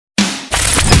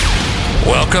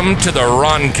Welcome to the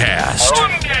Roncast,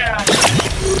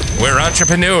 where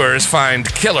entrepreneurs find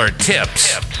killer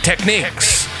tips,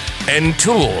 techniques, and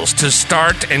tools to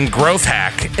start and growth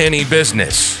hack any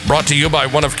business. Brought to you by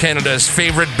one of Canada's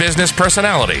favorite business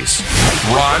personalities,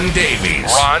 Ron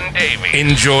Davies.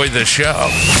 Enjoy the show.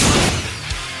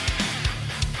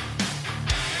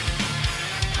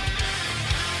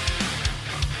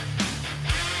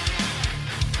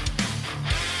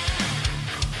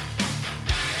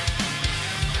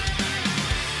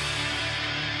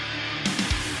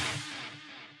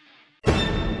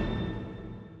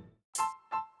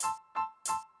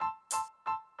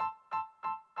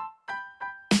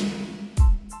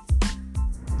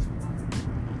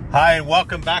 Hi, and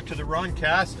welcome back to the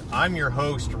Roncast. I'm your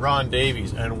host, Ron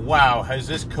Davies, and wow, has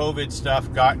this COVID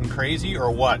stuff gotten crazy or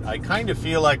what? I kind of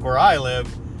feel like where I live,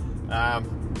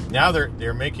 now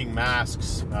they're making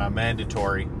masks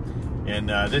mandatory, and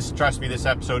trust me, this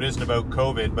episode isn't about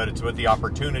COVID, but it's about the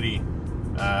opportunities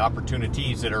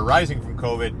that are rising from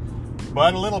COVID,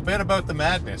 but a little bit about the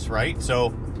madness, right?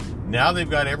 So now they've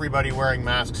got everybody wearing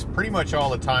masks pretty much all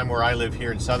the time where I live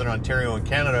here in Southern Ontario in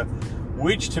Canada,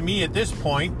 which to me at this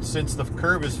point, since the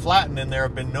curve is flattened and there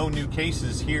have been no new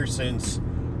cases here since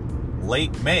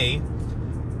late May,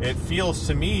 it feels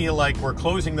to me like we're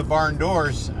closing the barn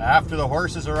doors after the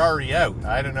horses are already out.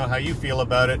 I don't know how you feel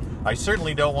about it. I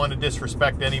certainly don't want to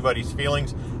disrespect anybody's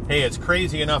feelings. Hey, it's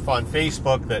crazy enough on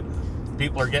Facebook that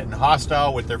people are getting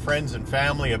hostile with their friends and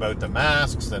family about the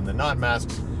masks and the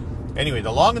non-masks. Anyway,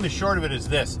 the long and the short of it is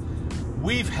this.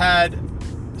 We've had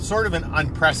sort of an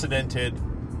unprecedented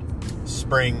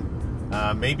spring,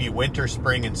 maybe winter,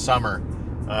 spring, and summer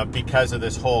because of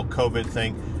this whole COVID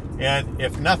thing. And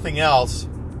if nothing else,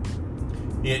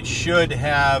 it should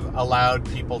have allowed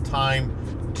people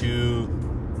time to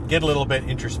get a little bit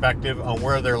introspective on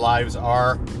where their lives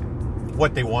are,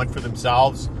 what they want for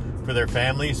themselves, for their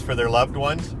families, for their loved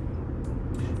ones.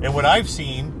 And what I've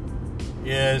seen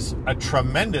is a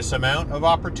tremendous amount of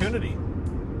opportunity.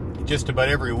 Just about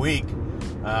every week,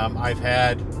 I've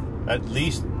had at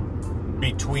least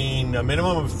between a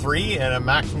minimum of 3 and a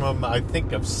maximum, I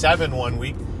think, of 7 one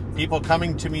week, people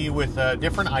coming to me with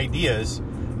different ideas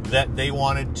that they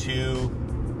wanted to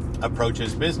approach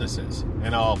as businesses.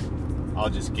 And I'll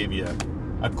just give you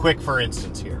a quick for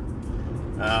instance here.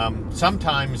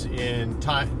 Sometimes in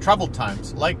troubled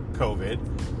times like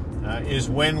COVID is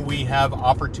when we have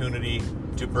opportunity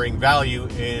to bring value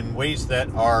in ways that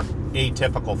are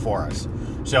atypical for us.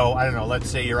 So, I don't know, let's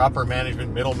say you're upper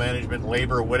management, middle management,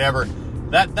 labor, whatever.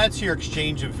 That's your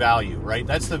exchange of value, right?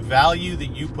 That's the value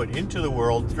that you put into the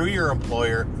world through your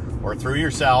employer or through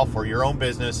yourself or your own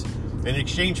business. In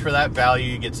exchange for that value,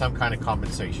 you get some kind of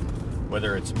compensation,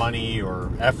 whether it's money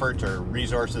or effort or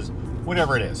resources,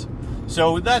 whatever it is.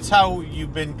 So that's how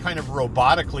you've been kind of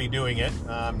robotically doing it,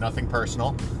 nothing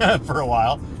personal, for a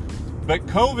while. But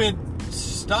COVID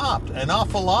stopped an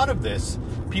awful lot of this.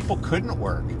 People couldn't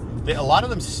work. A lot of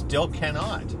them still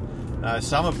cannot.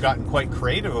 Some have gotten quite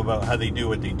creative about how they do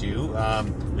what they do.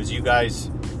 As you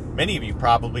guys, many of you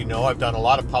probably know, I've done a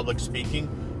lot of public speaking,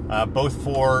 both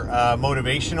for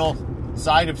motivational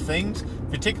side of things,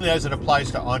 particularly as it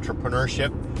applies to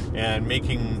entrepreneurship and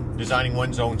designing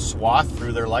one's own swath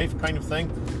through their life kind of thing.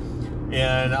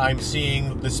 And I'm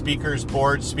seeing the speakers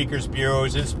boards, speakers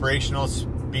bureaus, inspirational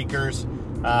speakers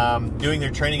doing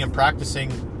their training and practicing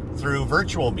through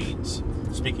virtual means,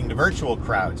 speaking to virtual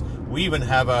crowds. We even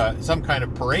have some kind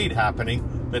of parade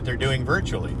happening that they're doing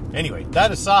virtually. Anyway,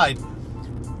 that aside,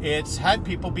 it's had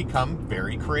people become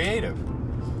very creative.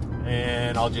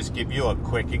 And I'll just give you a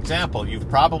quick example. You've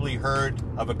probably heard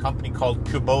of a company called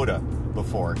Kubota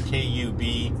before,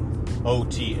 Kubota,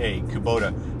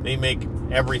 Kubota. They make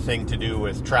everything to do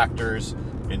with tractors,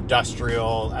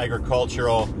 industrial,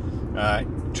 agricultural,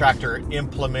 tractor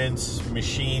implements,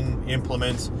 machine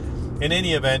implements. In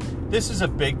any event, this is a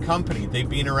big company. They've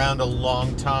been around a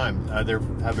long time. They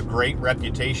have a great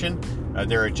reputation.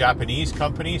 They're a Japanese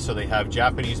company, so they have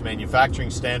Japanese manufacturing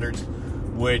standards,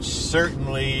 which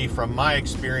certainly, from my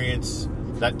experience,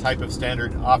 that type of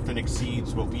standard often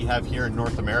exceeds what we have here in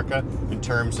North America in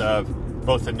terms of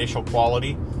both initial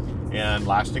quality and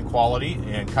lasting quality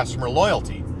and customer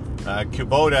loyalty.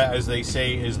 Kubota, as they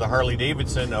say, is the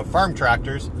Harley-Davidson of farm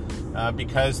tractors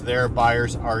because their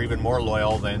buyers are even more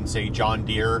loyal than, say, John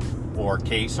Deere or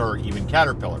Case or even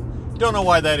Caterpillar. Don't know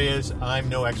why that is. I'm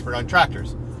no expert on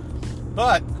tractors.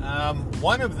 But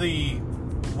one of the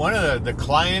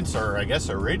clients, or I guess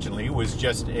originally, was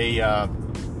just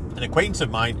an acquaintance of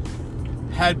mine,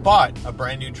 had bought a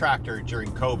brand new tractor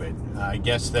during COVID. I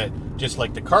guess that just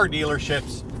like the car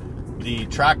dealerships, the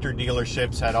tractor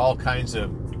dealerships had all kinds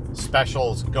of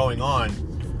specials going on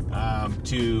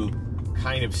to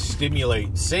kind of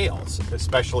stimulate sales,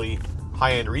 especially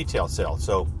high-end retail sales.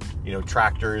 So, you know,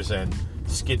 tractors and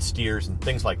skid steers and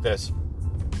things like this.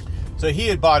 So he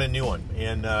had bought a new one,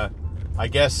 and I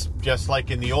guess just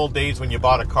like in the old days when you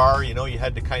bought a car, you know, you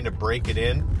had to kind of break it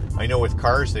in. I know with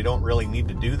cars, they don't really need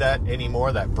to do that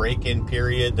anymore, that break-in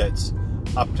period that's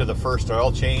up to the first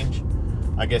oil change.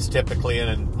 I guess typically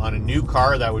on a new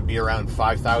car, that would be around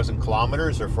 5,000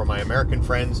 kilometers, or for my American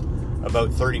friends,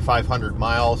 about 3,500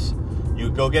 miles. You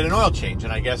would go get an oil change,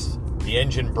 and I guess the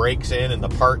engine breaks in and the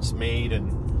parts made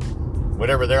and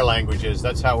whatever their language is,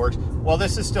 that's how it works. Well,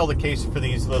 this is still the case for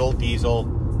these little diesel,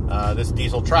 this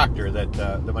diesel tractor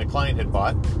that my client had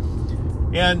bought.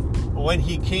 And when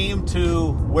he came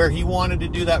to where he wanted to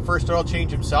do that first oil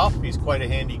change himself, he's quite a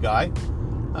handy guy.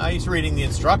 He's reading the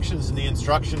instructions, and the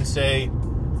instructions say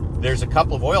there's a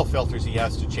couple of oil filters he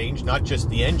has to change, not just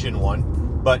the engine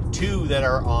one, but two that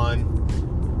are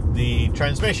on the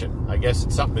transmission. I guess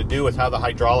it's something to do with how the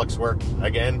hydraulics work.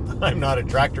 Again, I'm not a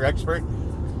tractor expert.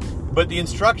 But the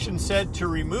instructions said to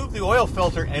remove the oil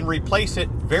filter and replace it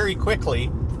very quickly,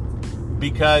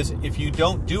 because if you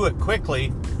don't do it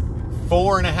quickly,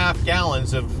 4.5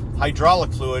 gallons of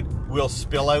hydraulic fluid will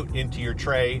spill out into your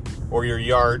tray or your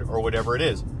yard or whatever it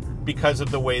is, because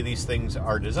of the way these things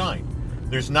are designed.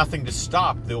 There's nothing to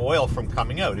stop the oil from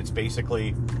coming out. It's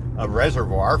basically a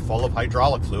reservoir full of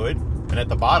hydraulic fluid, and at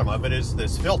the bottom of it is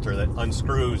this filter that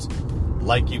unscrews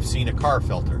like you've seen a car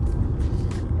filter.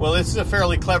 Well, this is a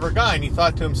fairly clever guy, and he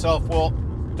thought to himself, well,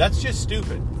 that's just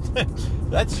stupid.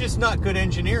 That's just not good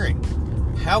engineering.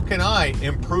 How can I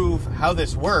improve how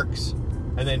this works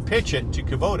and then pitch it to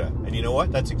Kubota? And you know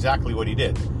what? That's exactly what he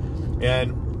did.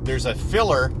 And there's a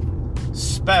filler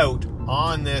spout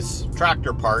on this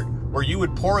tractor part where you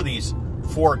would pour these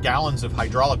 4 gallons of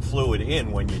hydraulic fluid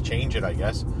in when you change it, I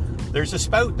guess. There's a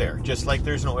spout there, just like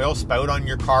there's an oil spout on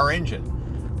your car engine.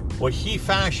 Well, he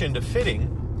fashioned a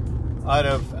fitting out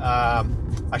of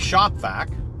a shop vac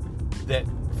that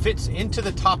fits into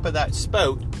the top of that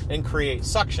spout and creates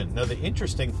suction. Now, the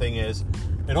interesting thing is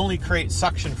it only creates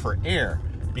suction for air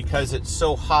because it's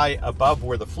so high above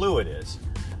where the fluid is.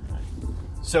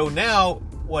 So now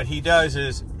what he does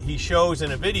is he shows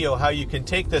in a video how you can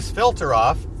take this filter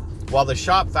off while the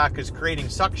shop vac is creating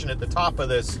suction at the top of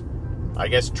this, I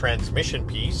guess, transmission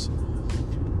piece.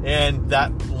 And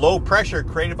that low pressure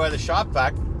created by the shop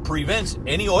vac prevents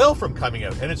any oil from coming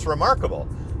out, and it's remarkable.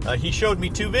 He showed me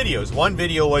 2 videos. One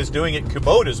video was doing it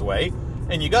Kubota's way,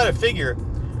 and you got to figure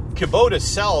Kubota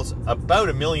sells about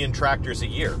 1 million tractors a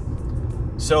year.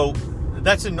 So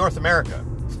that's in North America,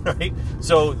 right?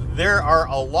 So there are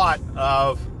a lot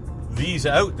of these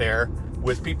out there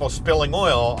with people spilling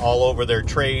oil all over their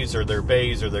trays or their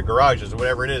bays or their garages or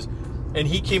whatever it is. And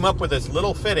he came up with this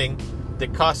little fitting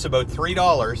that costs about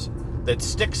 $3 that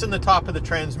sticks in the top of the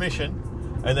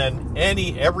transmission, and then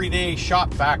any everyday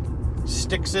shop vac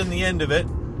sticks in the end of it,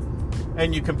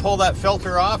 and you can pull that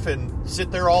filter off and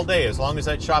sit there all day. As long as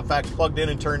that shop vac's plugged in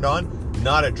and turned on,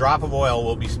 not a drop of oil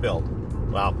will be spilled.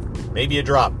 Well, maybe a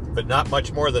drop, but not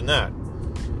much more than that.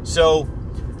 So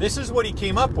this is what he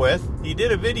came up with. He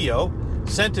did a video,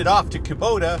 sent it off to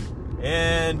Kubota,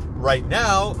 and right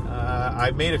now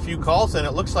I've made a few calls, and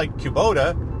it looks like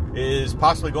Kubota is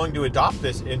possibly going to adopt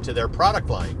this into their product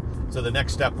line. So the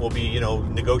next step will be, you know,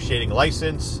 negotiating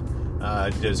license.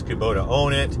 Does Kubota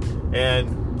own it?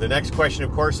 And the next question,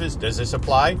 of course, is, does this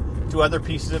apply to other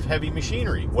pieces of heavy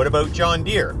machinery? What about John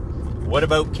Deere? What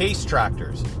about Case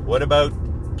tractors? What about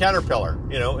Caterpillar?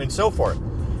 You know, and so forth.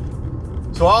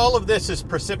 So all of this is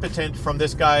precipitant from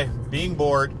this guy being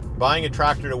bored, buying a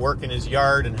tractor to work in his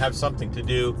yard and have something to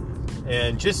do,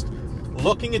 and just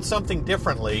looking at something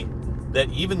differently that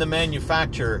even the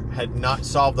manufacturer had not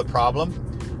solved the problem.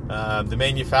 The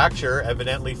manufacturer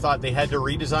evidently thought they had to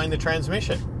redesign the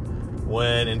transmission,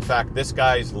 when in fact this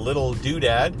guy's little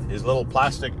doodad, his little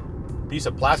piece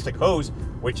of plastic hose,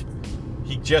 which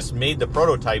he just made the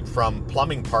prototype from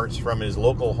plumbing parts from his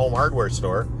local home hardware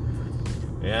store,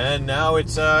 and now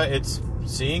it's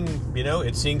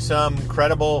seeing some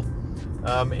credible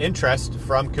interest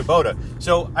from Kubota.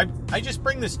 So I just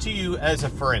bring this to you as a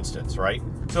for instance, right?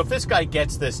 So if this guy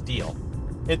gets this deal,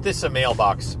 this is a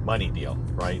mailbox money deal,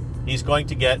 right? He's going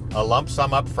to get a lump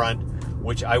sum up front,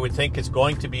 which I would think is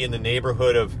going to be in the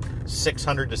neighborhood of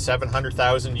 $600,000 to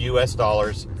 $700,000 US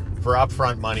dollars for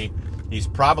upfront money. He's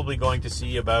probably going to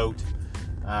see about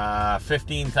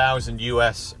 $15,000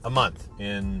 US a month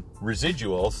in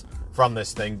residuals from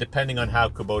this thing, depending on how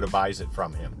Kubota buys it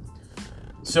from him.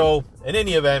 So in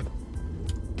any event,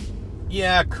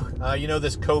 yeah,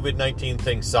 this COVID-19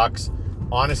 thing sucks.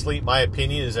 honestly, my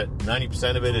opinion is that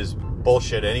 90% of it is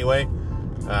bullshit anyway.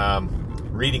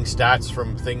 Reading stats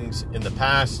from things in the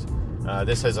past,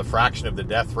 this has a fraction of the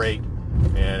death rate,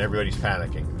 and everybody's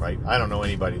panicking, right? I don't know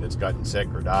anybody that's gotten sick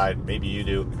or died. Maybe you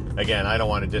do. Again, I don't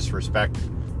want to disrespect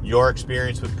your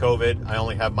experience with COVID. I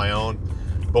only have my own.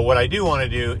 But what I do want to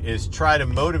do is try to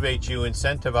motivate you,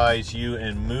 incentivize you,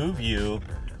 and move you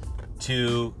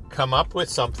to come up with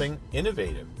something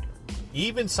innovative.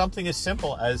 Even something as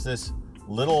simple as this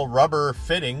little rubber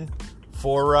fitting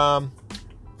for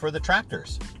the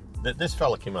tractors that this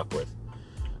fella came up with.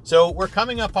 So we're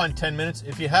coming up on 10 minutes.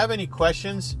 If you have any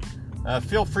questions,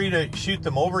 feel free to shoot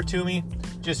them over to me.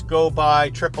 Just go by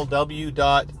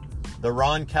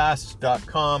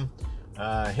www.theroncast.com,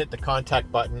 hit the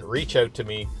contact button, reach out to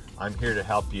me. I'm here to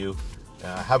help you.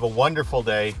 Have a wonderful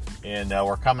day, and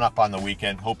we're coming up on the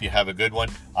weekend. Hope you have a good one.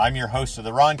 I'm your host of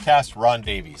the Roncast, Ron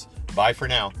Davies. Bye for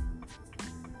now.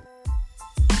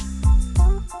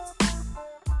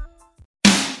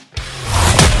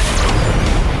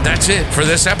 That's it for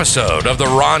this episode of the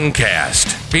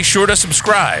Roncast. Be sure to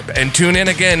subscribe and tune in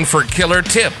again for killer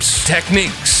tips,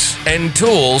 techniques, and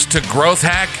tools to growth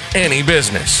hack any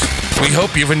business. We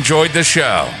hope you've enjoyed the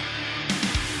show.